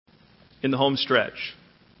in the home stretch.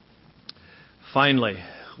 Finally,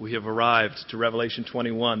 we have arrived to Revelation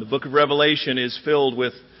 21. The book of Revelation is filled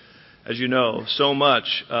with, as you know, so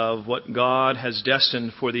much of what God has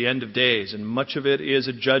destined for the end of days, and much of it is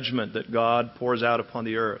a judgment that God pours out upon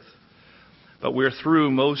the earth. But we're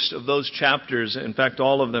through most of those chapters, in fact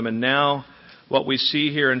all of them, and now what we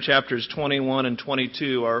see here in chapters 21 and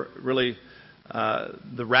 22 are really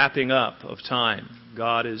the wrapping up of time.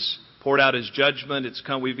 God has poured out His judgment.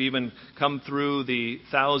 We've even come through the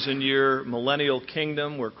 1,000-year millennial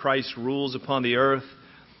kingdom where Christ rules upon the earth.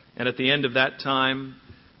 And at the end of that time,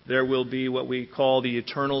 there will be what we call the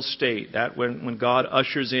eternal state. That when God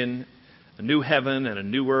ushers in a new heaven and a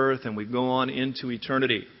new earth, and we go on into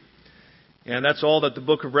eternity. And that's all that the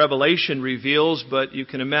book of Revelation reveals, but you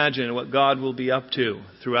can imagine what God will be up to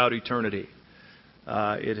throughout eternity.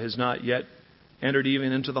 It has not yet entered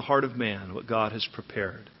even into the heart of man what God has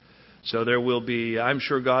prepared. So there will be, I'm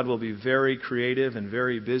sure God will be very creative and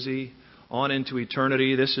very busy on into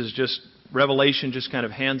eternity. This is just, Revelation just kind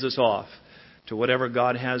of hands us off to whatever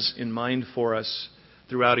God has in mind for us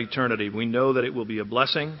throughout eternity. We know that it will be a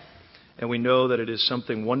blessing, and we know that it is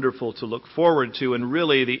something wonderful to look forward to. And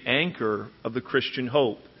really the anchor of the Christian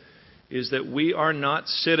hope is that we are not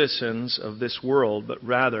citizens of this world, but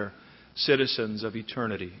rather citizens of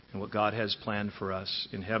eternity and what God has planned for us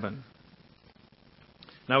in heaven.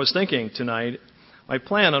 And I was thinking tonight, my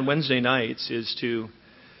plan on Wednesday nights is to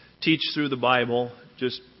teach through the Bible,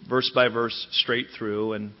 just verse by verse, straight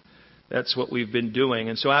through, and that's what we've been doing.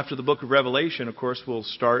 And so after the book of Revelation, of course, we'll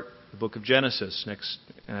start the book of Genesis next.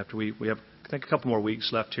 After we have, I think, a couple more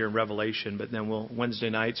weeks left here in Revelation, but then Wednesday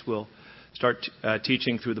nights we'll start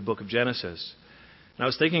teaching through the book of Genesis. And I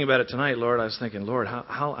was thinking about it tonight, Lord. I was thinking, Lord,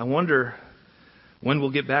 how I wonder when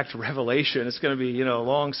we'll get back to Revelation. It's going to be, a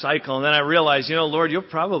long cycle. And then I realized, Lord, you'll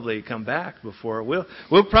probably come back before. We'll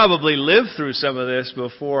probably live through some of this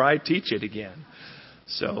before I teach it again.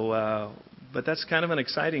 So, but that's kind of an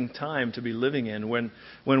exciting time to be living in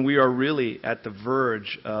when we are really at the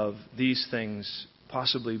verge of these things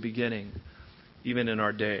possibly beginning, even in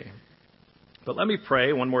our day. But let me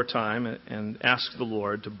pray one more time and ask the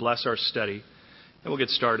Lord to bless our study. And we'll get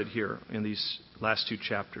started here in these last two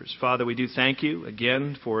chapters. Father, we do thank you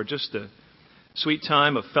again for just the sweet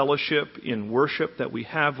time of fellowship in worship that we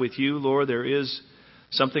have with you, Lord. There is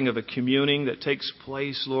something of a communing that takes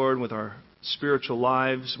place, Lord, with our spiritual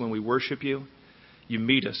lives when we worship you. You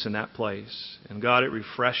meet us in that place. And God, it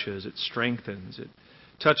refreshes, it strengthens, it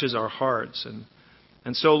touches our hearts.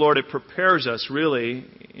 And so, Lord, it prepares us really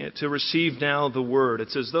to receive now the Word.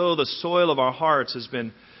 It's as though the soil of our hearts has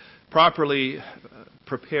been properly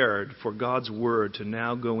prepared for God's Word to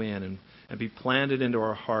now go in and be planted into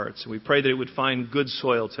our hearts. And we pray that it would find good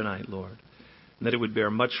soil tonight, Lord, and that it would bear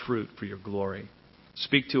much fruit for your glory.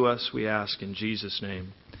 Speak to us, we ask, in Jesus'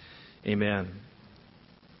 name. Amen.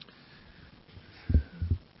 I'll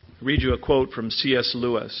read you a quote from C.S.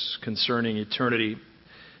 Lewis concerning eternity.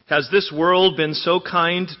 Has this world been so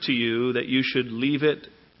kind to you that you should leave it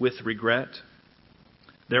with regret?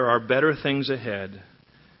 There are better things ahead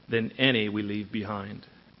than any we leave behind.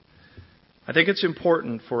 I think it's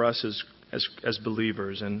important for us as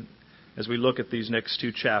believers, and as we look at these next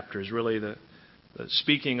two chapters, really the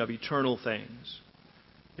speaking of eternal things,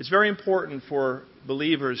 it's very important for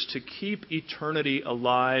believers to keep eternity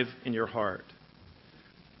alive in your heart.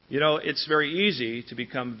 It's very easy to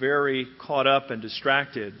become very caught up and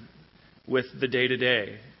distracted with the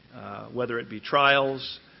day-to-day, whether it be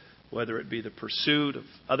trials, whether it be the pursuit of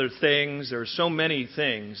other things. There are so many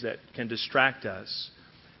things that can distract us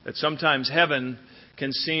that sometimes heaven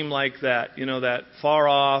can seem like that, that far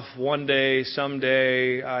off, one day,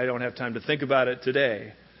 someday, I don't have time to think about it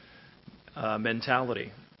today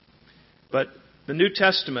mentality. But the New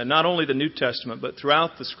Testament, not only the New Testament, but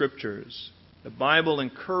throughout the Scriptures, the Bible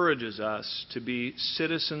encourages us to be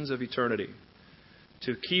citizens of eternity,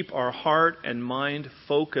 to keep our heart and mind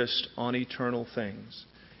focused on eternal things.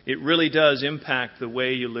 It really does impact the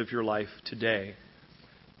way you live your life today,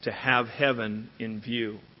 to have heaven in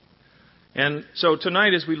view. And so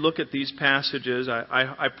tonight as we look at these passages,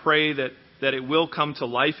 I pray that it will come to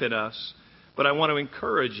life in us. But I want to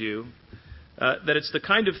encourage you that it's the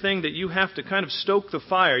kind of thing that you have to kind of stoke the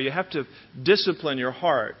fire. You have to discipline your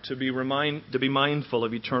heart to be mindful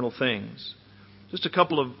of eternal things. Just a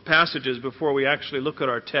couple of passages before we actually look at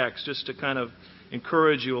our text, just to kind of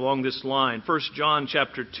encourage you along this line. 1 John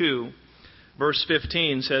chapter 2, verse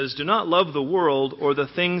 15 says, "Do not love the world or the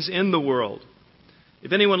things in the world.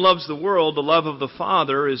 If anyone loves the world, the love of the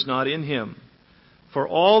Father is not in him. For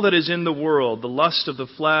all that is in the world, the lust of the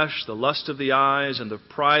flesh, the lust of the eyes, and the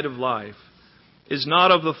pride of life, is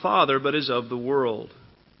not of the Father, but is of the world.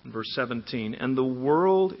 Verse 17, and the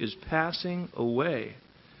world is passing away,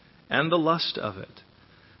 and the lust of it.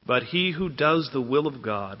 But he who does the will of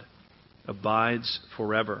God abides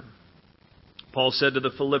forever. Paul said to the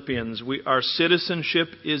Philippians, our citizenship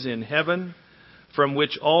is in heaven, from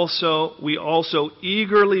which we also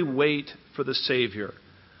eagerly wait for the Savior,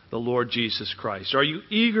 the Lord Jesus Christ. Are you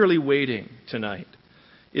eagerly waiting tonight?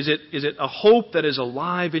 Is it a hope that is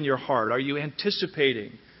alive in your heart? Are you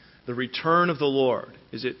anticipating the return of the Lord?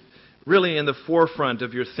 Is it really in the forefront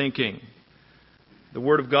of your thinking? The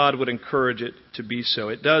Word of God would encourage it to be so.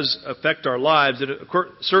 It does affect our lives.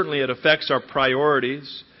 Certainly it affects our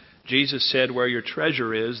priorities. Jesus said, where your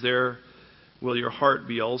treasure is, there will your heart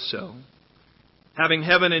be also. Having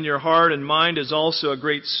heaven in your heart and mind is also a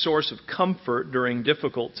great source of comfort during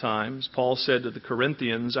difficult times. Paul said to the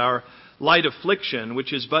Corinthians, our light affliction,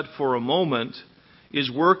 which is but for a moment,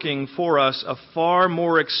 is working for us a far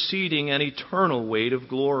more exceeding and eternal weight of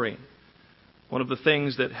glory. One of the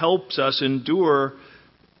things that helps us endure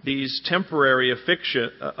these temporary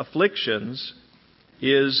afflictions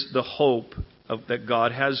is the hope that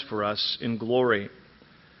God has for us in glory.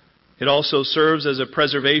 It also serves as a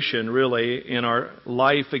preservation, really, in our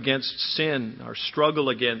life against sin, our struggle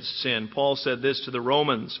against sin. Paul said this to the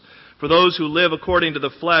Romans, for those who live according to the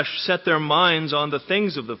flesh set their minds on the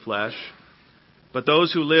things of the flesh, but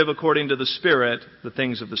those who live according to the Spirit, the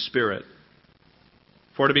things of the Spirit.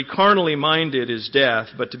 For to be carnally minded is death,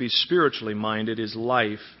 but to be spiritually minded is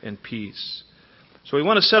life and peace. So we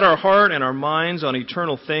want to set our heart and our minds on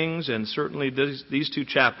eternal things, and certainly these two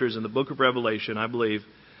chapters in the book of Revelation, I believe,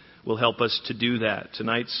 will help us to do that.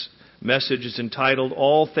 Tonight's message is entitled,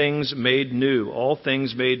 All Things Made New. All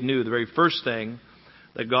Things Made New. The very first thing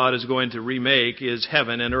that God is going to remake is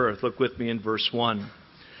heaven and earth. Look with me in verse 1.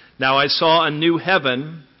 Now I saw a new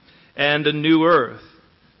heaven and a new earth.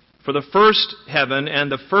 For the first heaven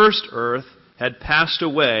and the first earth had passed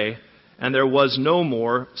away, and there was no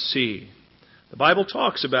more sea. The Bible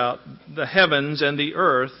talks about the heavens and the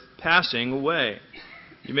earth passing away.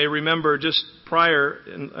 You may remember just prior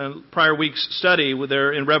week's study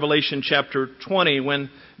there in Revelation chapter 20,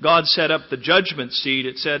 when God set up the judgment seat,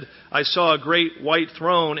 it said, I saw a great white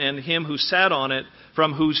throne and him who sat on it,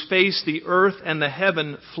 from whose face the earth and the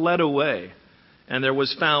heaven fled away, and there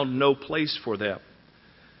was found no place for them.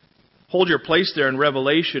 Hold your place there in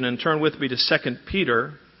Revelation and turn with me to 2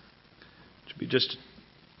 Peter, which will be just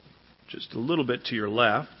a little bit to your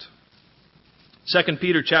left. 2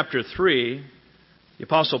 Peter chapter 3, the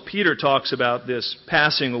Apostle Peter talks about this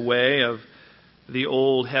passing away of the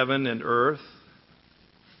old heaven and earth.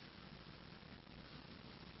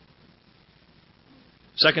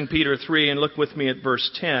 2 Peter 3, and look with me at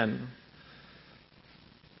verse 10.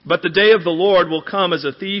 But the day of the Lord will come as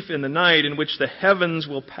a thief in the night, in which the heavens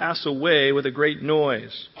will pass away with a great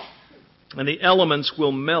noise, and the elements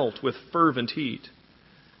will melt with fervent heat.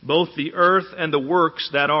 Both the earth and the works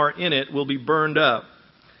that are in it will be burned up.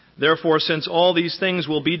 Therefore, since all these things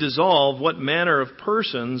will be dissolved, what manner of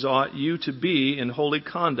persons ought you to be in holy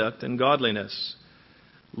conduct and godliness,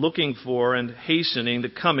 looking for and hastening the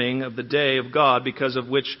coming of the day of God, because of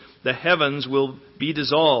which the heavens will be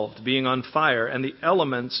dissolved, being on fire, and the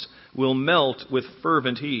elements will melt with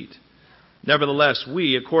fervent heat. Nevertheless,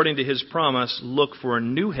 we, according to His promise, look for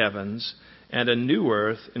new heavens and a new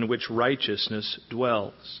earth in which righteousness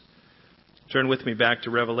dwells. Turn with me back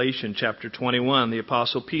to Revelation chapter 21, the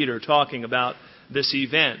Apostle Peter talking about this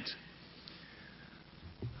event.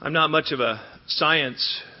 I'm not much of a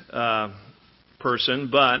science person,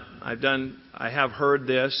 but I have heard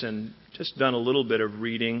this and just done a little bit of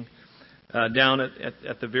reading down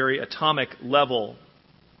at the very atomic level.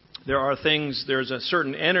 There's a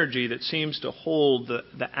certain energy that seems to hold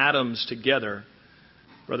the atoms together.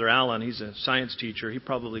 Brother Allen, he's a science teacher. He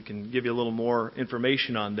probably can give you a little more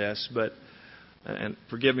information on this, and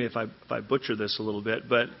forgive me if I butcher this a little bit,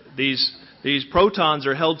 but these protons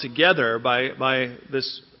are held together by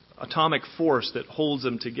this atomic force that holds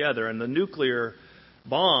them together, and the nuclear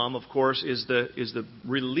bomb, of course, is the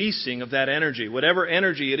releasing of that energy. Whatever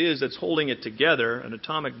energy it is that's holding it together, an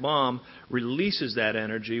atomic bomb releases that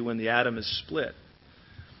energy when the atom is split.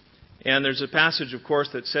 And there's a passage, of course,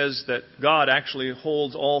 that says that God actually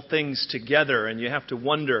holds all things together, and you have to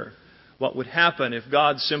wonder what would happen if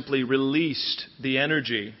God simply released the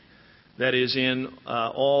energy that is in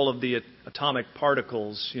all of the atomic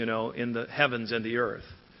particles, in the heavens and the earth.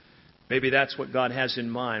 Maybe that's what God has in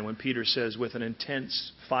mind when Peter says, with an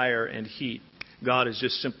intense fire and heat, God is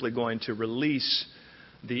just simply going to release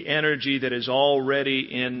the energy that is already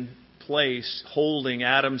in place, holding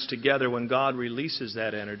atoms together. When God releases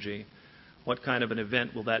that energy, What kind of an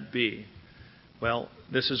event will that be? Well,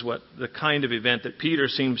 this is what the kind of event that Peter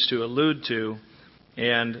seems to allude to.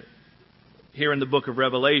 And here in the book of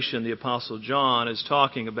Revelation, the Apostle John is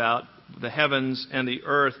talking about the heavens and the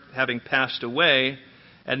earth having passed away,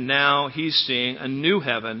 and now he's seeing a new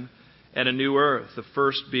heaven and a new earth, the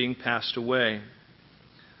first being passed away.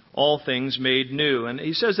 All things made new. And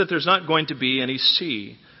he says that there's not going to be any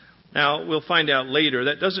sea. Now, we'll find out later,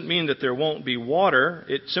 that doesn't mean that there won't be water.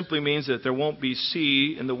 It simply means that there won't be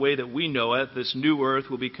sea in the way that we know it. This new earth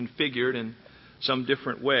will be configured in some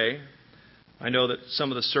different way. I know that some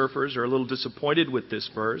of the surfers are a little disappointed with this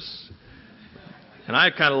verse. And I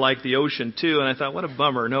kind of like the ocean too, and I thought, what a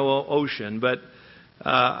bummer, no ocean. But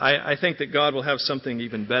I think that God will have something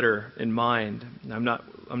even better in mind. I'm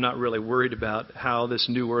not really worried about how this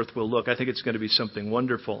new earth will look. I think it's going to be something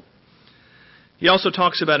wonderful. He also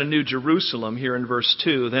talks about a new Jerusalem here in verse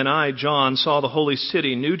 2. Then I, John, saw the holy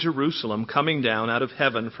city, New Jerusalem, coming down out of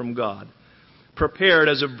heaven from God, prepared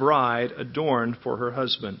as a bride adorned for her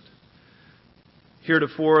husband.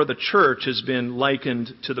 Heretofore, the church has been likened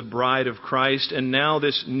to the bride of Christ, and now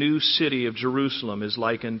this new city of Jerusalem is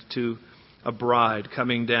likened to a bride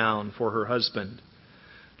coming down for her husband.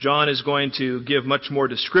 John is going to give much more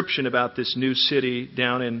description about this new city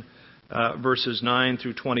down in verses 9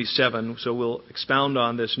 through 27. So we'll expound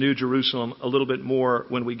on this New Jerusalem a little bit more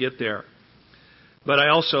when we get there. But I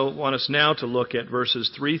also want us now to look at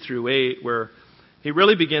verses 3 through 8, where he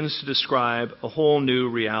really begins to describe a whole new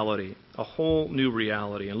reality. A whole new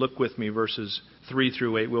reality. And look with me, verses 3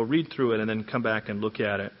 through 8. We'll read through it and then come back and look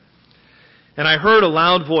at it. And I heard a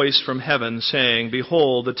loud voice from heaven saying,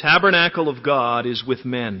 Behold, the tabernacle of God is with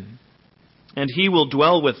men, and he will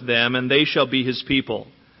dwell with them, and they shall be his people.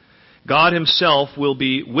 God himself will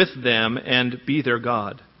be with them and be their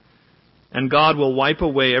God. And God will wipe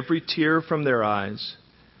away every tear from their eyes.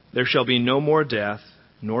 There shall be no more death,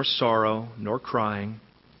 nor sorrow, nor crying.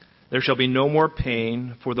 There shall be no more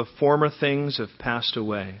pain, for the former things have passed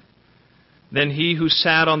away. Then he who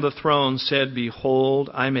sat on the throne said, Behold,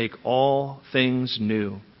 I make all things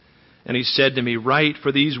new. And he said to me, Write,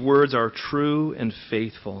 for these words are true and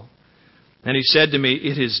faithful. And he said to me,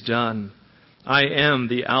 It is done. I am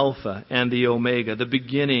the Alpha and the Omega, the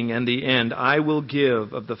beginning and the end. I will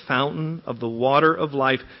give of the fountain of the water of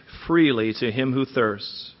life freely to him who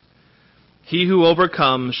thirsts. He who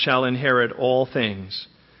overcomes shall inherit all things,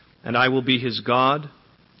 and I will be his God,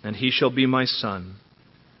 and he shall be my son.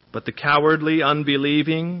 But the cowardly,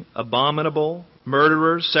 unbelieving, abominable,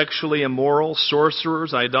 murderers, sexually immoral,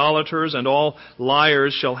 sorcerers, idolaters, and all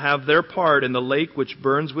liars shall have their part in the lake which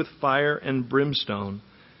burns with fire and brimstone,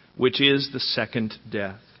 which is the second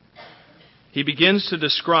death. He begins to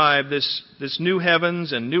describe this new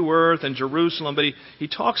heavens and new earth and Jerusalem, but he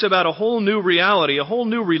talks about a whole new reality, a whole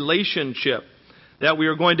new relationship that we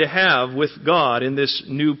are going to have with God in this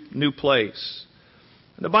new place.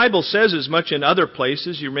 The Bible says as much in other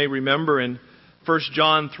places. You may remember in 1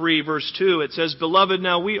 John 3, verse 2, it says, Beloved,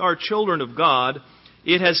 now we are children of God.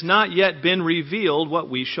 It has not yet been revealed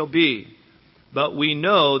what we shall be. But we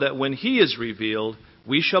know that when he is revealed,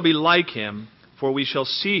 we shall be like him, for we shall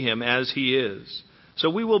see him as he is.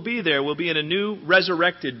 So we will be there. We'll be in a new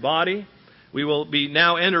resurrected body. We will be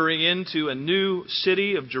now entering into a new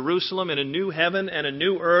city of Jerusalem and a new heaven and a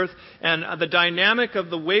new earth. And the dynamic of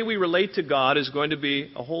the way we relate to God is going to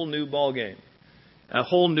be a whole new ballgame, a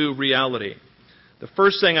whole new reality. The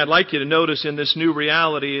first thing I'd like you to notice in this new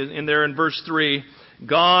reality is in there in verse 3,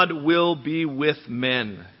 God will be with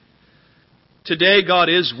men. Today, God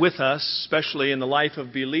is with us, especially in the life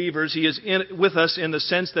of believers. He is with us in the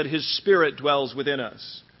sense that his Spirit dwells within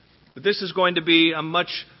us. But this is going to be a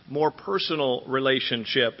much more personal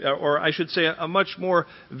relationship, or I should say a much more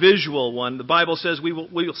visual one. The Bible says we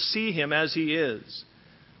will see him as he is.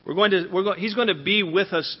 He's going to be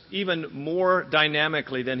with us even more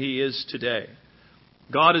dynamically than he is today.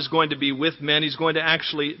 God is going to be with men. He's going to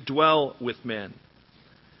actually dwell with men.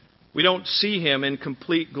 We don't see him in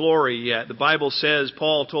complete glory yet. The Bible says,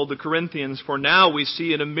 Paul told the Corinthians, For now we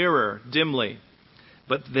see in a mirror, dimly,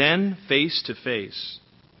 but then face to face.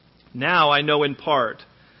 Now I know in part,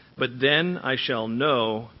 but then I shall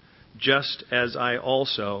know just as I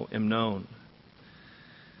also am known.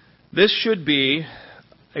 This should be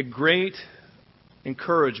a great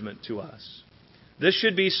encouragement to us. This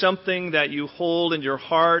should be something that you hold in your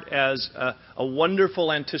heart as a wonderful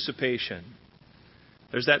anticipation.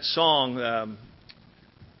 There's that song,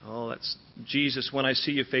 that's Jesus, When I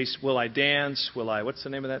See Your Face, Will I Dance? What's the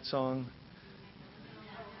name of that song?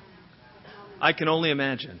 I Can Only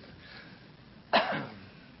Imagine.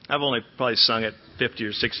 I've only probably sung it 50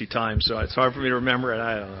 or 60 times, so it's hard for me to remember it.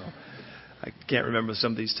 I don't know. I can't remember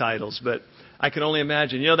some of these titles, but I can only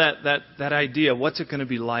imagine. That idea, what's it going to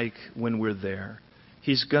be like when we're there?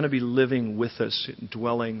 He's going to be living with us,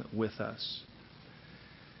 dwelling with us.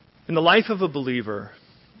 In the life of a believer,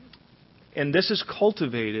 and this is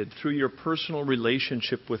cultivated through your personal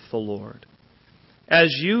relationship with the Lord. As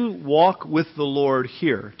you walk with the Lord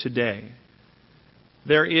here today,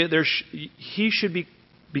 He should be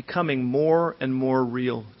becoming more and more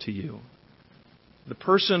real to you. The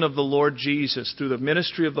person of the Lord Jesus, through the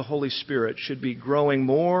ministry of the Holy Spirit, should be growing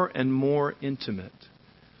more and more intimate.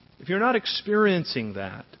 If you're not experiencing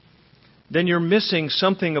that, then you're missing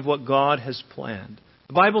something of what God has planned.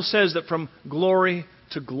 The Bible says that from glory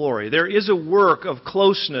to glory, there is a work of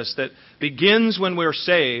closeness that begins when we're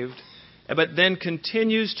saved, but then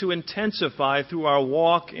continues to intensify through our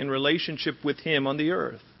walk in relationship with Him on the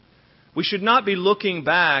earth. We should not be looking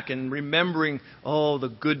back and remembering,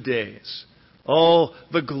 the good days.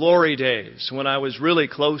 The glory days when I was really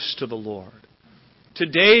close to the Lord.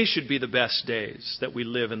 Today should be the best days that we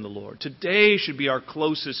live in the Lord. Today should be our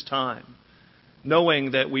closest time,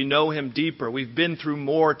 knowing that we know Him deeper. We've been through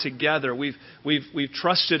more together. We've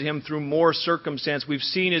trusted Him through more circumstance. We've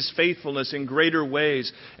seen His faithfulness in greater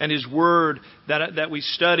ways, and His Word that we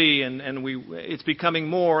study and it's becoming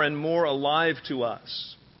more and more alive to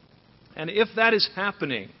us. And if that is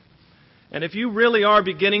happening, and if you really are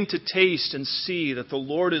beginning to taste and see that the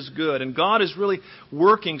Lord is good and God is really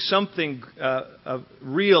working something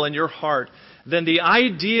real in your heart, then the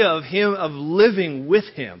idea of living with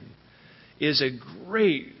Him is a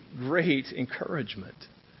great, great encouragement.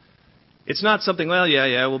 It's not something,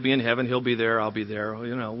 we'll be in heaven, He'll be there, I'll be there,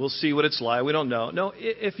 we'll see what it's like, we don't know. No,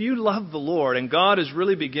 if you love the Lord and God is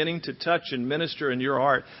really beginning to touch and minister in your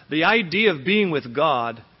heart, the idea of being with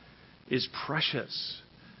God is precious.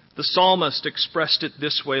 The psalmist expressed it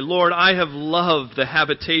this way: Lord, I have loved the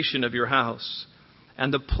habitation of your house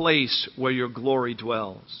and the place where your glory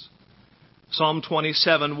dwells. Psalm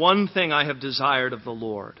 27, one thing I have desired of the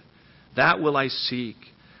Lord, that will I seek,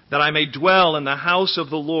 that I may dwell in the house of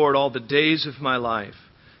the Lord all the days of my life,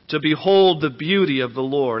 to behold the beauty of the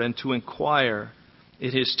Lord and to inquire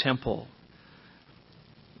in His temple.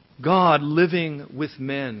 God living with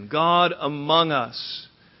men, God among us,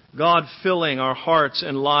 God filling our hearts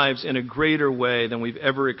and lives in a greater way than we've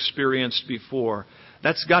ever experienced before.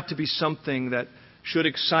 That's got to be something that should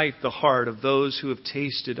excite the heart of those who have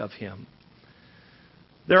tasted of Him.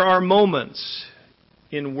 There are moments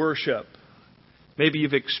in worship, maybe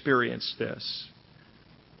you've experienced this.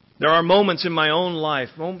 There are moments in my own life,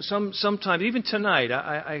 sometimes, even tonight,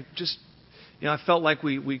 I just, I felt like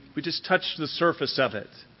we just touched the surface of it.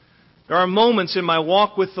 There are moments in my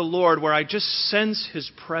walk with the Lord where I just sense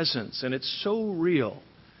His presence, and it's so real,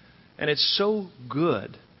 and it's so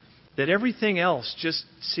good, that everything else just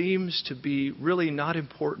seems to be really not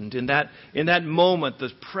important. In that moment, the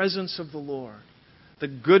presence of the Lord, the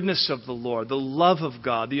goodness of the Lord, the love of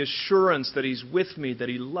God, the assurance that He's with me, that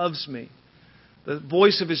He loves me, the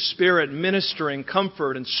voice of His Spirit ministering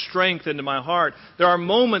comfort and strength into my heart. There are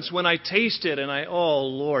moments when I taste it and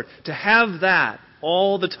Lord, to have that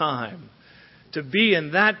all the time, to be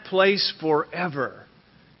in that place forever,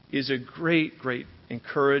 is a great, great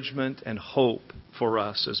encouragement and hope for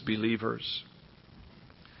us as believers.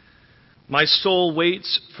 My soul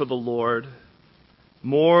waits for the Lord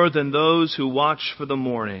more than those who watch for the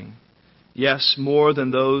morning. Yes, more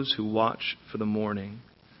than those who watch for the morning.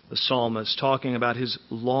 The psalmist talking about his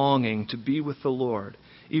longing to be with the Lord,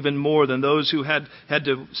 even more than those who had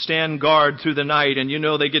to stand guard through the night. And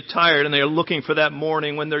they get tired and they are looking for that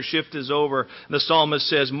morning when their shift is over. The psalmist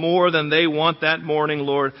says, more than they want that morning,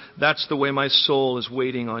 Lord, that's the way my soul is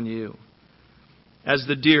waiting on you. As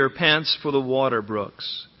the deer pants for the water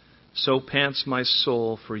brooks, so pants my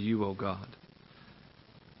soul for you, O God.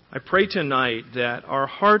 I pray tonight that our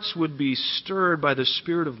hearts would be stirred by the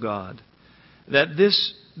Spirit of God, that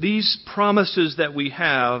these promises that we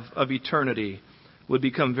have of eternity would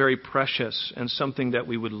become very precious and something that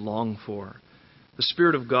we would long for. The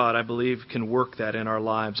Spirit of God, I believe, can work that in our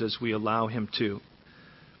lives as we allow Him to.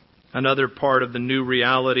 Another part of the new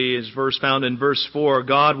reality is found in verse 4.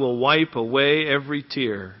 God will wipe away every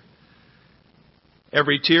tear.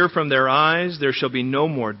 Every tear from their eyes. There shall be no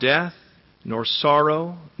more death, nor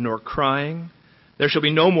sorrow, nor crying. There shall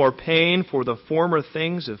be no more pain, for the former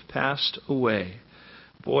things have passed away.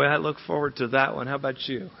 Boy, I look forward to that one. How about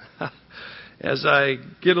you? As I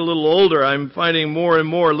get a little older, I'm finding more and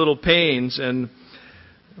more little pains, and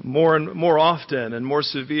more often and more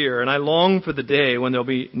severe. And I long for the day when there'll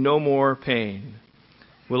be no more pain.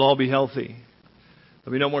 We'll all be healthy.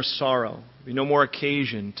 There'll be no more sorrow. There'll be no more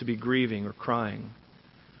occasion to be grieving or crying.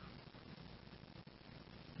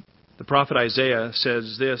 The prophet Isaiah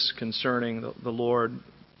says this concerning the Lord,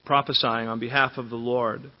 prophesying on behalf of the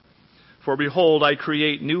Lord. For behold, I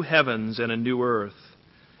create new heavens and a new earth,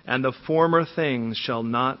 and the former things shall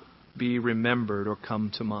not be remembered or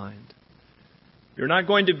come to mind. You're not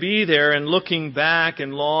going to be there and looking back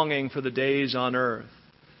and longing for the days on earth.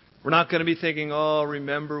 We're not going to be thinking, oh,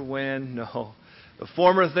 remember when? No. The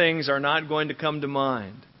former things are not going to come to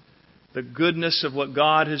mind. The goodness of what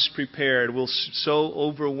God has prepared will so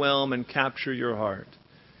overwhelm and capture your heart.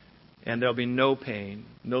 And there'll be no pain,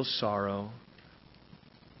 no sorrow,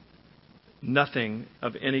 nothing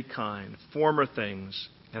of any kind. Former things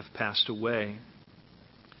have passed away.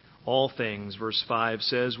 All things, verse 5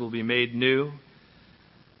 says, will be made new.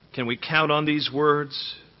 Can we count on these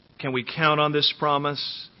words? Can we count on this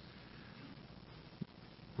promise?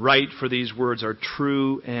 Right, for these words are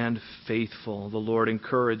true and faithful. The Lord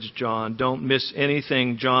encouraged John. Don't miss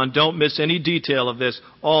anything, John. Don't miss any detail of this.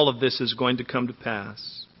 All of this is going to come to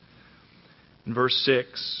pass. In verse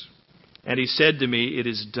 6, and he said to me, it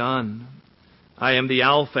is done. I am the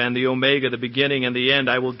Alpha and the Omega, the beginning and the end.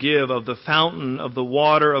 I will give of the fountain of the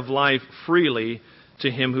water of life freely to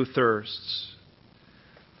him who thirsts.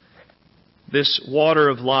 This water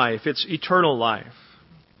of life, it's eternal life.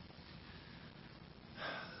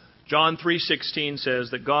 John 3:16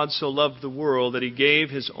 says that God so loved the world that he gave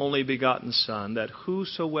his only begotten Son, that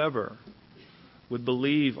whosoever would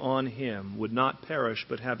believe on him would not perish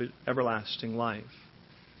but have everlasting life.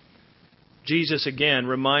 Jesus again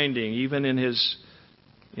reminding, even in his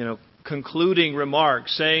concluding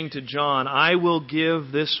remarks, saying to John, I will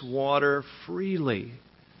give this water freely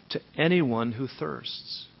to anyone who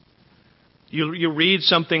thirsts. You read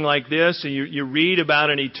something like this, and you read about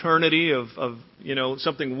an eternity of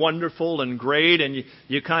something wonderful and great, and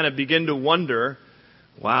you kind of begin to wonder,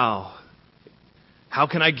 wow, how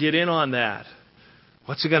can I get in on that?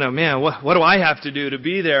 What's it going to, what do I have to do to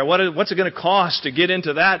be there? What's it going to cost to get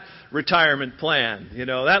into that retirement plan?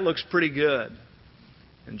 That looks pretty good.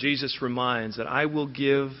 And Jesus reminds that I will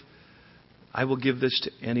give this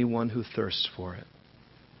to anyone who thirsts for it.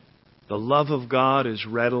 The love of God is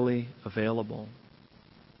readily available.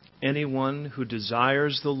 Anyone who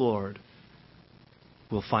desires the Lord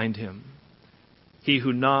will find him. He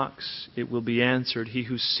who knocks, it will be answered. He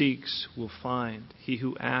who seeks will find. He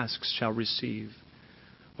who asks shall receive.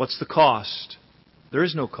 What's the cost? There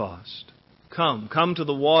is no cost. Come to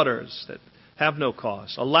the waters that have no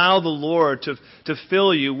cost. Allow the Lord to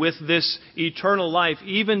fill you with this eternal life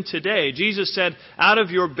even today. Jesus said, out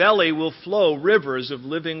of your belly will flow rivers of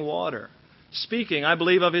living water. Speaking, I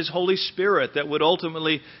believe, of His Holy Spirit that would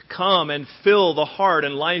ultimately come and fill the heart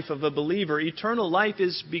and life of a believer. Eternal life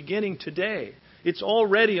is beginning today. It's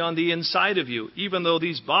already on the inside of you. Even though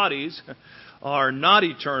these bodies are not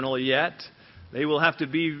eternal yet, they will have to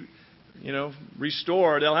be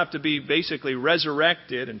restored. They'll have to be basically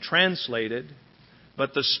resurrected and translated.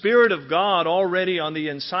 But the Spirit of God already on the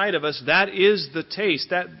inside of us, that is the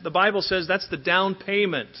taste. That the Bible says that's the down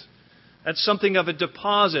payment. That's something of a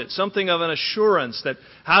deposit, something of an assurance that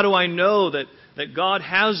how do I know that God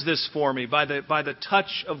has this for me? By the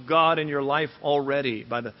touch of God in your life already,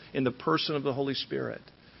 in the person of the Holy Spirit.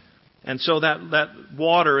 And so that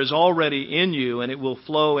water is already in you and it will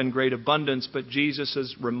flow in great abundance. But Jesus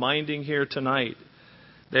is reminding here tonight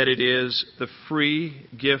that it is the free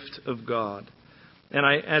gift of God. And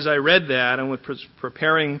as I read that and was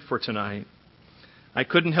preparing for tonight, I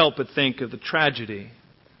couldn't help but think of the tragedy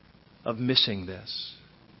of missing this.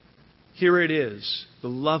 Here it is, the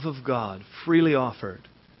love of God freely offered.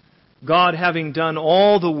 God having done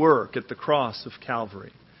all the work at the cross of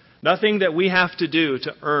Calvary. Nothing that we have to do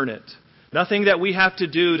to earn it. Nothing that we have to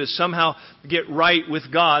do to somehow get right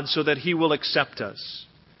with God so that He will accept us.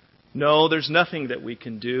 No, there's nothing that we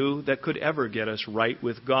can do that could ever get us right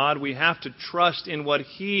with God. We have to trust in what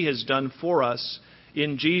He has done for us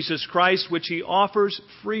in Jesus Christ, which He offers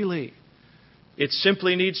freely. It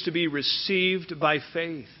simply needs to be received by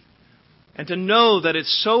faith. And to know that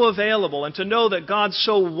it's so available, and to know that God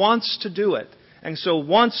so wants to do it, and so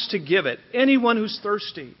wants to give it. Anyone who's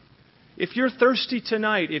thirsty, if you're thirsty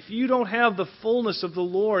tonight, if you don't have the fullness of the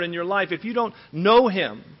Lord in your life, if you don't know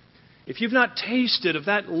Him, if you've not tasted of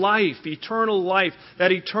that life,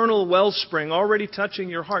 that eternal wellspring already touching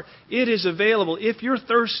your heart, it is available. If you're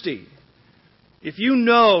thirsty, if you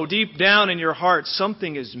know deep down in your heart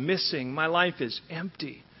something is missing, my life is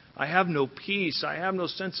empty, I have no peace, I have no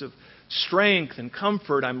sense of strength and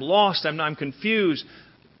comfort, I'm lost, I'm confused,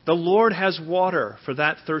 the Lord has water for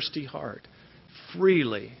that thirsty heart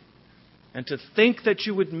freely. And to think that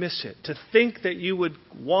you would miss it, to think that you would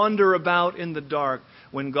wander about in the dark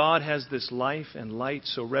when God has this life and light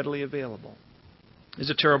so readily available, is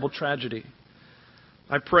a terrible tragedy.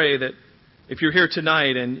 I pray that if you're here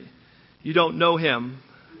tonight and you don't know Him,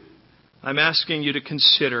 I'm asking you to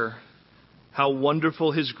consider how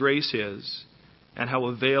wonderful His grace is and how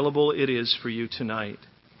available it is for you tonight.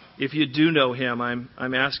 If you do know Him,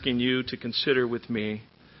 I'm asking you to consider with me,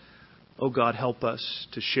 oh God, help us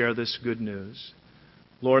to share this good news.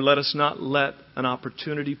 Lord, let us not let an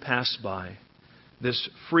opportunity pass by, this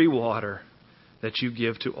free water that you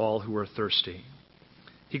give to all who are thirsty.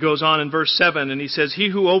 He goes on in verse 7 and he says,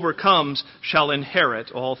 he who overcomes shall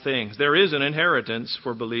inherit all things. There is an inheritance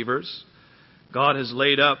for believers. God has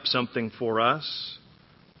laid up something for us.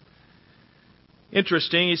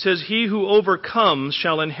 Interesting, he says, he who overcomes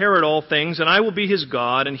shall inherit all things, and I will be his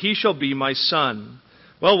God, and he shall be my son.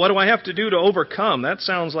 Well, what do I have to do to overcome? That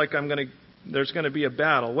sounds like there's going to be a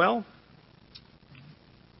battle. Well,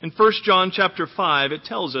 in 1 John chapter 5, it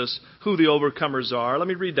tells us who the overcomers are. Let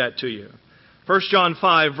me read that to you. 1 John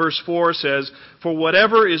 5, verse 4 says, for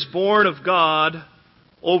whatever is born of God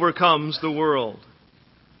overcomes the world.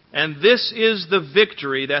 And this is the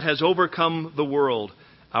victory that has overcome the world,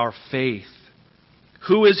 our faith.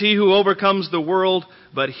 Who is he who overcomes the world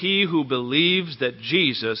but he who believes that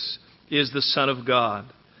Jesus is the Son of God?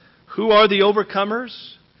 Who are the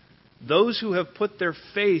overcomers? Those who have put their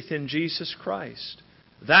faith in Jesus Christ.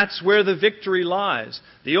 That's where the victory lies.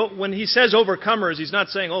 When he says overcomers, he's not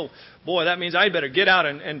saying, oh, boy, that means I better get out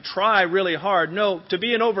and try really hard. No, to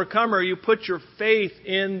be an overcomer, you put your faith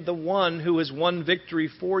in the one who has won victory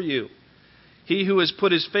for you. He who has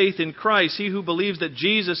put his faith in Christ, he who believes that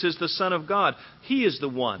Jesus is the Son of God, he is the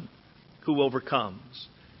one who overcomes.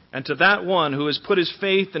 And to that one who has put his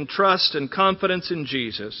faith and trust and confidence in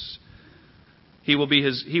Jesus, he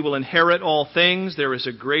will inherit all things. There is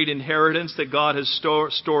a great inheritance that God has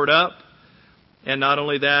stored up. And not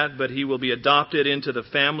only that, but he will be adopted into the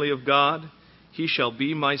family of God. He shall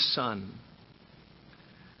be my son.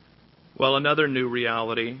 Well, another new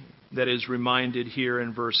reality that is reminded here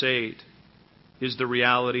in verse 8 is the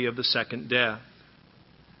reality of the second death.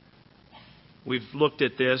 We've looked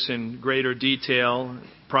at this in greater detail in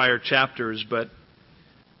prior chapters, but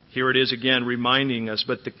here it is again reminding us.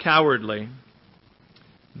 But the cowardly,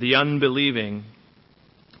 the unbelieving,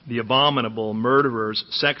 the abominable, murderers,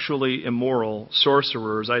 sexually immoral,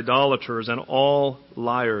 sorcerers, idolaters, and all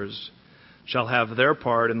liars shall have their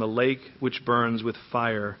part in the lake which burns with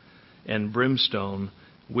fire and brimstone,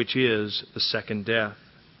 which is the second death.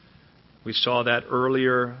 We saw that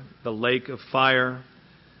earlier, the lake of fire,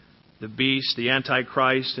 the beast, the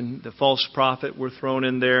Antichrist, and the false prophet were thrown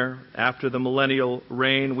in there. After the millennial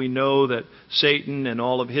reign, we know that Satan and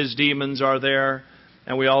all of his demons are there.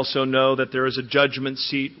 And we also know that there is a judgment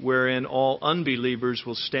seat wherein all unbelievers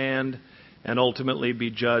will stand and ultimately be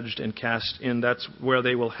judged and cast in. That's where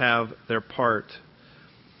they will have their part.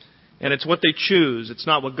 And it's what they choose. It's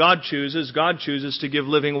not what God chooses. God chooses to give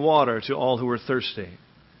living water to all who are thirsty.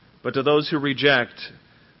 But to those who reject,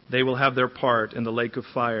 they will have their part in the lake of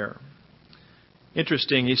fire.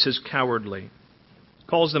 Interesting, he says cowardly.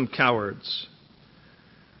 Calls them cowards.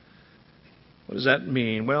 What does that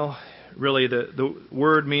mean? Well, really the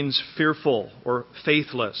word means fearful or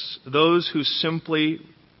faithless. Those who simply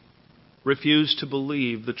refuse to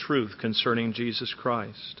believe the truth concerning Jesus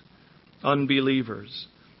Christ. Unbelievers.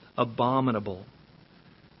 Abominable.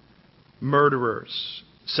 Murderers.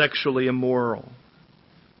 Sexually immoral.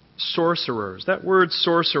 Sorcerers. That word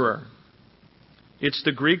sorcerer, it's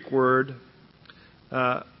the Greek word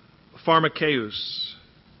pharmakeus,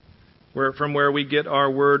 from where we get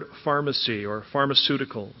our word pharmacy or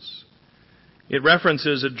pharmaceuticals. It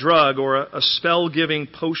references a drug or a spell-giving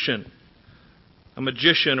potion, a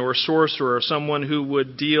magician or a sorcerer, someone who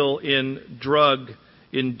would deal in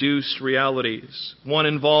drug-induced realities, one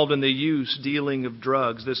involved in the dealing of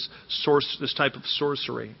drugs, this type of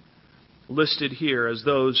sorcery, listed here as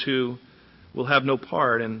those who will have no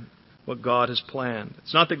part in what God has planned.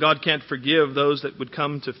 It's not that God can't forgive those that would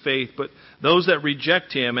come to faith, but those that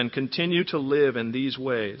reject Him and continue to live in these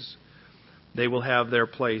ways, they will have their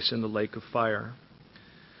place in the lake of fire.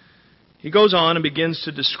 He goes on and begins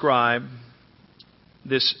to describe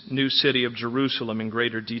this new city of Jerusalem in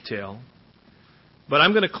greater detail. But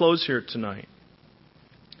I'm going to close here tonight.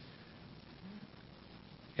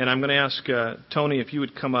 And I'm going to ask Tony if you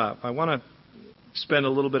would come up. I want to spend a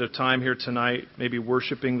little bit of time here tonight, maybe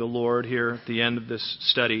worshiping the Lord here at the end of this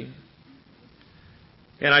study.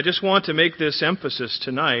 And I just want to make this emphasis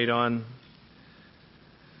tonight on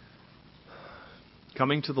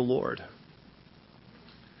coming to the Lord.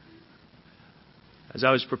 As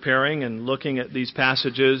I was preparing and looking at these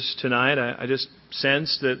passages tonight, I just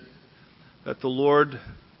sensed that the Lord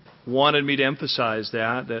wanted me to emphasize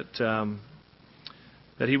that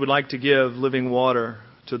He would like to give living water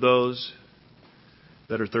to those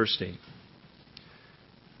that are thirsty.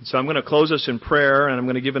 So I'm going to close us in prayer, and I'm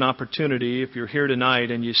going to give an opportunity. If you're here tonight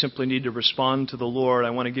and you simply need to respond to the Lord,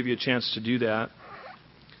 I want to give you a chance to do that.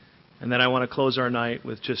 And then I want to close our night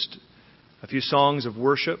with just a few songs of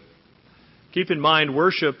worship. Keep in mind,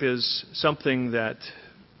 worship is something that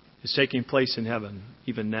is taking place in heaven,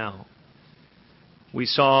 even now. We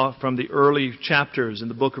saw from the early chapters in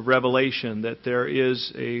the book of Revelation that there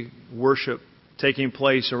is a worship taking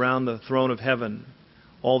place around the throne of heaven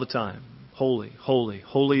all the time. Holy, holy,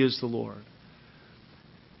 holy is the Lord.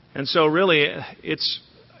 And so really,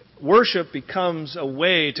 worship becomes a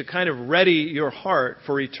way to kind of ready your heart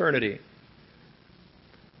for eternity.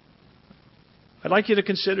 I'd like you to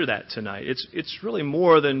consider that tonight. It's really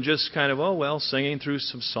more than just kind of, singing through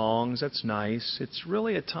some songs. That's nice. It's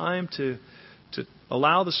really a time to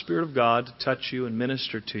allow the Spirit of God to touch you and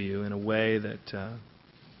minister to you in a way that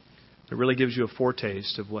really gives you a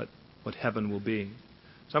foretaste of what heaven will be.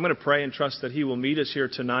 So I'm going to pray and trust that He will meet us here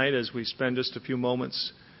tonight as we spend just a few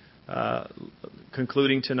moments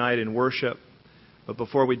concluding tonight in worship. But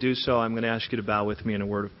before we do so, I'm going to ask you to bow with me in a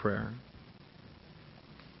word of prayer.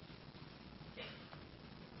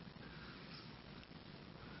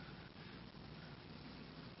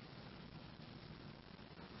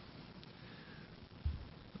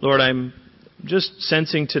 Lord, I'm just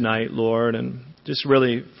sensing tonight, Lord, and just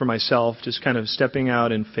really for myself, just kind of stepping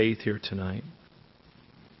out in faith here tonight.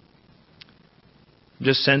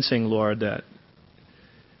 Just sensing, Lord, that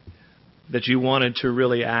you wanted to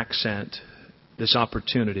really accent this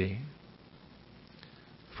opportunity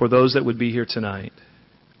for those that would be here tonight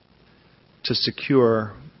to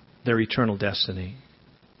secure their eternal destiny.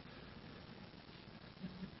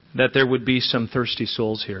 That there would be some thirsty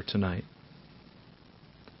souls here tonight.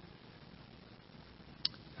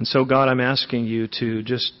 And so, God, I'm asking you to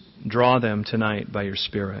just draw them tonight by your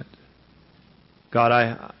Spirit. God,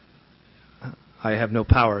 I have no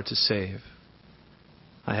power to save.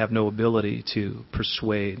 I have no ability to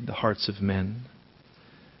persuade the hearts of men.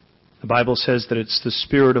 The Bible says that it's the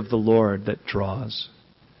Spirit of the Lord that draws.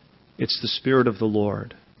 It's the Spirit of the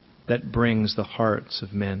Lord that brings the hearts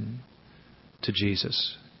of men to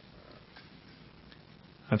Jesus.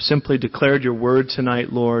 I've simply declared your word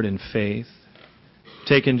tonight, Lord, in faith.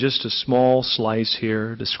 Taken just a small slice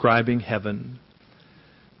here, describing heaven,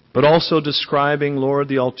 but also describing, Lord,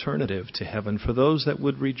 the alternative to heaven for those that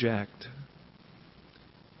would reject.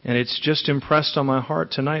 And it's just impressed on my heart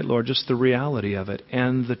tonight, Lord, just the reality of it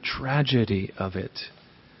and the tragedy of it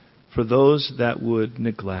for those that would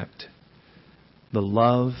neglect the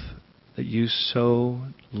love that you so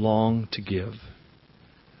long to give.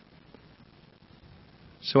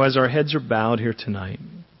 So as our heads are bowed here tonight,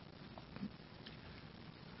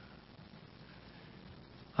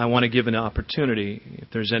 I want to give an opportunity, if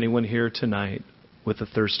there's anyone here tonight with a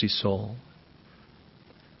thirsty soul,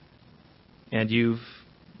 and you've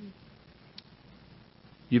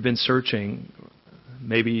been searching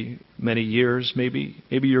maybe many years, maybe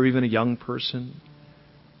you're even a young person,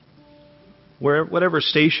 whatever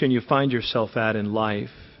station you find yourself at in life,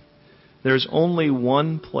 there's only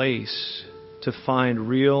one place to find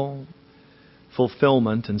real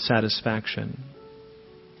fulfillment and satisfaction.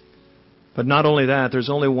 But not only that, there's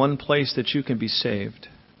only one place that you can be saved.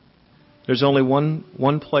 There's only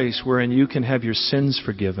one place wherein you can have your sins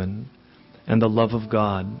forgiven and the love of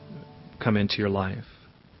God come into your life.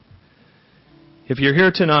 If you're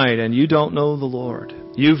here tonight and you don't know the Lord,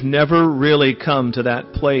 you've never really come to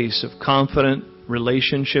that place of confident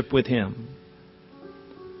relationship with Him.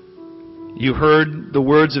 You heard the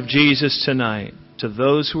words of Jesus tonight, "To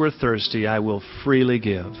those who are thirsty, I will freely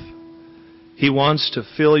give." He wants to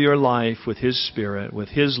fill your life with His Spirit, with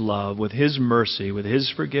His love, with His mercy, with His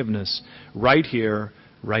forgiveness, right here,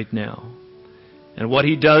 right now. And what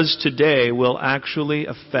He does today will actually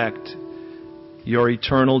affect your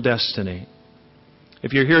eternal destiny.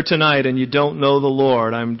 If you're here tonight and you don't know the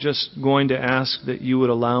Lord, I'm just going to ask that you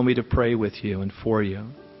would allow me to pray with you and for you.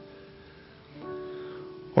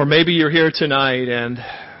 Or maybe you're here tonight and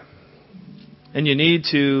you need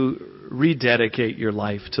to rededicate your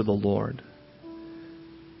life to the Lord.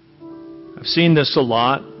 I've seen this a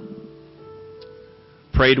lot.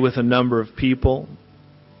 Prayed with a number of people,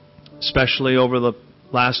 especially over the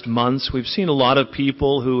last months. We've seen a lot of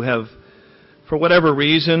people who have, for whatever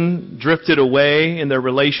reason, drifted away in their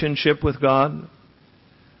relationship with God.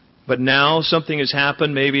 But now something has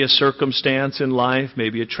happened, maybe a circumstance in life,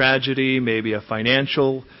 maybe a tragedy, maybe a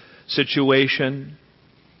financial situation,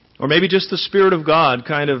 or maybe just the Spirit of God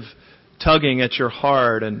kind of tugging at your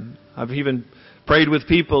heart. And I've even prayed with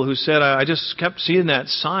people who said, I just kept seeing that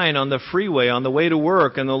sign on the freeway on the way to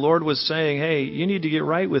work, and the Lord was saying, hey, you need to get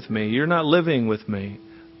right with me. You're not living with me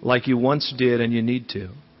like you once did, and you need to.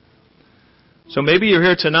 So maybe you're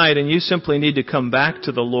here tonight and you simply need to come back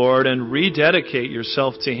to the Lord and rededicate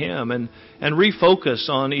yourself to Him and refocus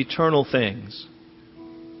on eternal things.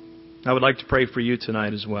 I would like to pray for you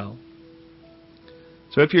tonight as well.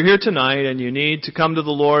 So if you're here tonight and you need to come to the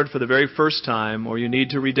Lord for the very first time, or you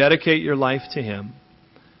need to rededicate your life to Him,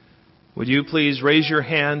 would you please raise your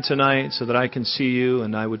hand tonight so that I can see you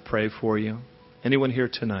and I would pray for you? Anyone here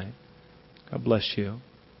tonight? God bless you.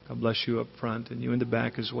 God bless you up front and you in the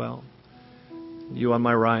back as well. You on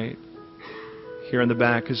my right, here in the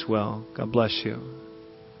back as well. God bless you.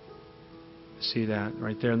 See that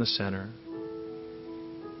right there in the center.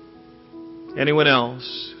 Anyone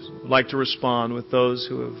else would like to respond with those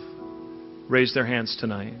who have raised their hands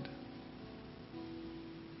tonight?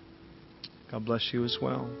 God bless you as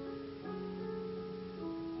well.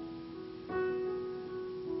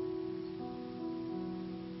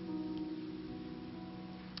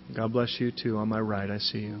 God bless you too. On my right, I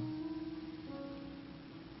see you.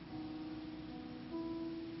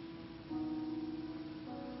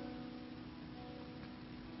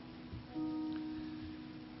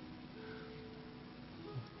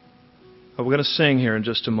 We're going to sing here in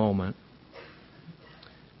just a moment.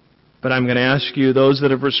 But I'm going to ask you, those that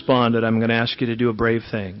have responded, I'm going to ask you to do a brave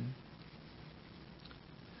thing.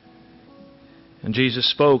 And Jesus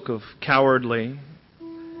spoke of cowardly.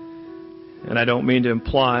 And I don't mean to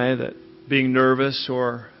imply that being nervous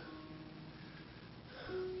or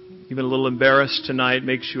even a little embarrassed tonight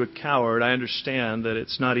makes you a coward. I understand that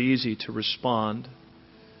it's not easy to respond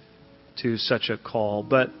to such a call.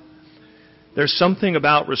 But there's something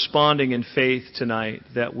about responding in faith tonight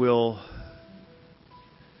that will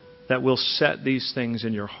set these things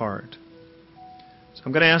in your heart. So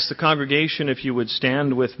I'm going to ask the congregation if you would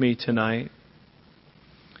stand with me tonight.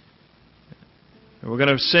 We're going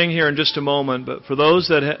to sing here in just a moment, but for those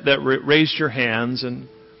that raised your hands, and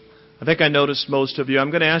I think I noticed most of you,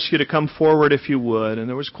 I'm going to ask you to come forward if you would, and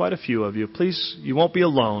there was quite a few of you. Please, you won't be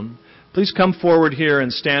alone. Please come forward here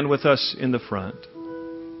and stand with us in the front.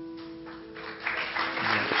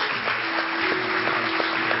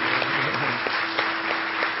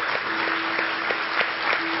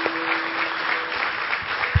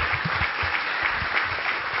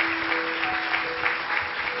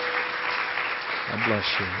 Bless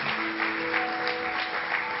you.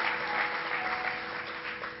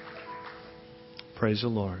 Praise the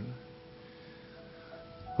Lord.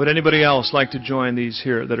 Would anybody else like to join these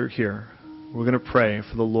here that are here? We're going to pray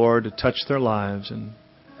for the Lord to touch their lives and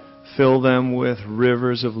fill them with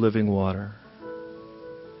rivers of living water.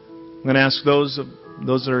 I'm going to ask those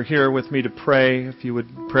that are here with me to pray. If you would,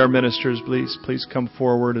 prayer ministers, please come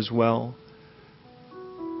forward as well.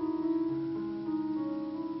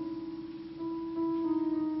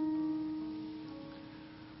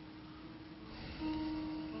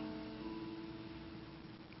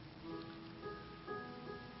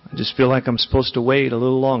 I just feel like I'm supposed to wait a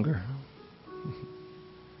little longer.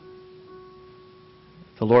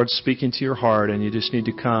 The Lord's speaking to your heart and you just need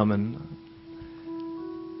to come and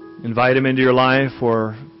invite Him into your life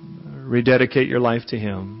or rededicate your life to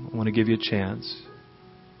Him. I want to give you a chance.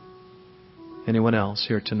 Anyone else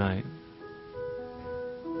here tonight?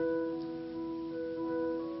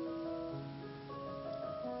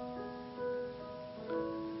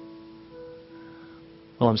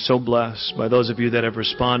 Well, I'm so blessed by those of you that have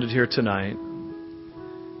responded here tonight.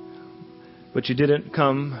 But you didn't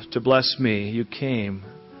come to bless me. You came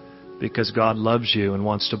because God loves you and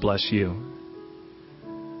wants to bless you.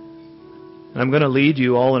 And I'm going to lead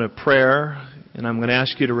you all in a prayer, and I'm going to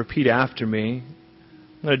ask you to repeat after me.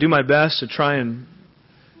 I'm going to do my best to try and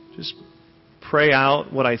just pray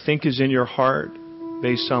out what I think is in your heart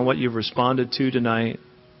based on what you've responded to tonight.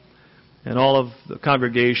 And all of the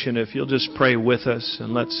congregation, if you'll just pray with us,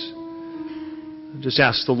 and let's just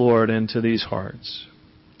ask the Lord into these hearts.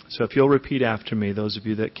 So if you'll repeat after me, those of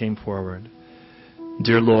you that came forward.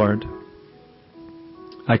 Dear Lord,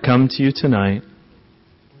 I come to you tonight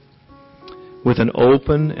with an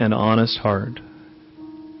open and honest heart.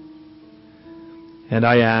 And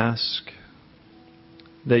I ask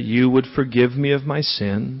that you would forgive me of my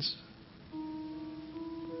sins.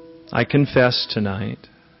 I confess tonight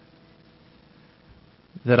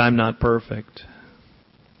that I'm not perfect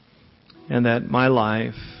and that my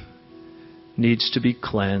life needs to be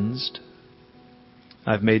cleansed.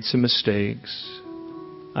 I've made some mistakes.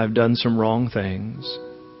 I've done some wrong things.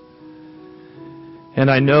 And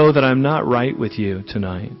I know that I'm not right with you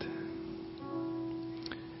tonight.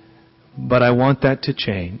 But I want that to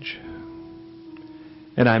change.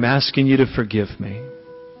 And I'm asking you to forgive me.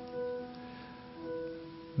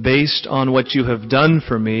 Based on what you have done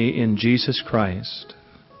for me in Jesus Christ,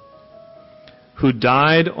 who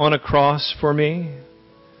died on a cross for me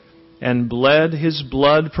and bled His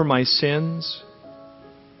blood for my sins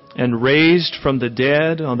and raised from the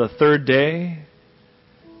dead on the third day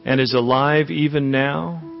and is alive even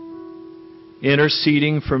now,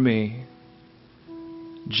 interceding for me.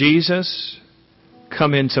 Jesus,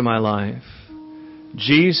 come into my life.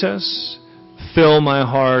 Jesus, fill my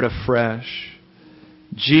heart afresh.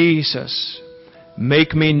 Jesus,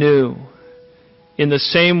 make me new. In the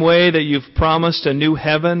same way that you've promised a new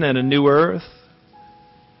heaven and a new earth,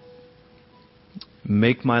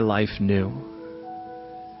 make my life new.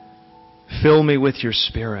 Fill me with your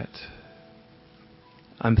Spirit.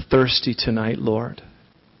 I'm thirsty tonight, Lord.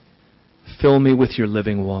 Fill me with your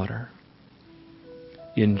living water.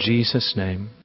 In Jesus' name.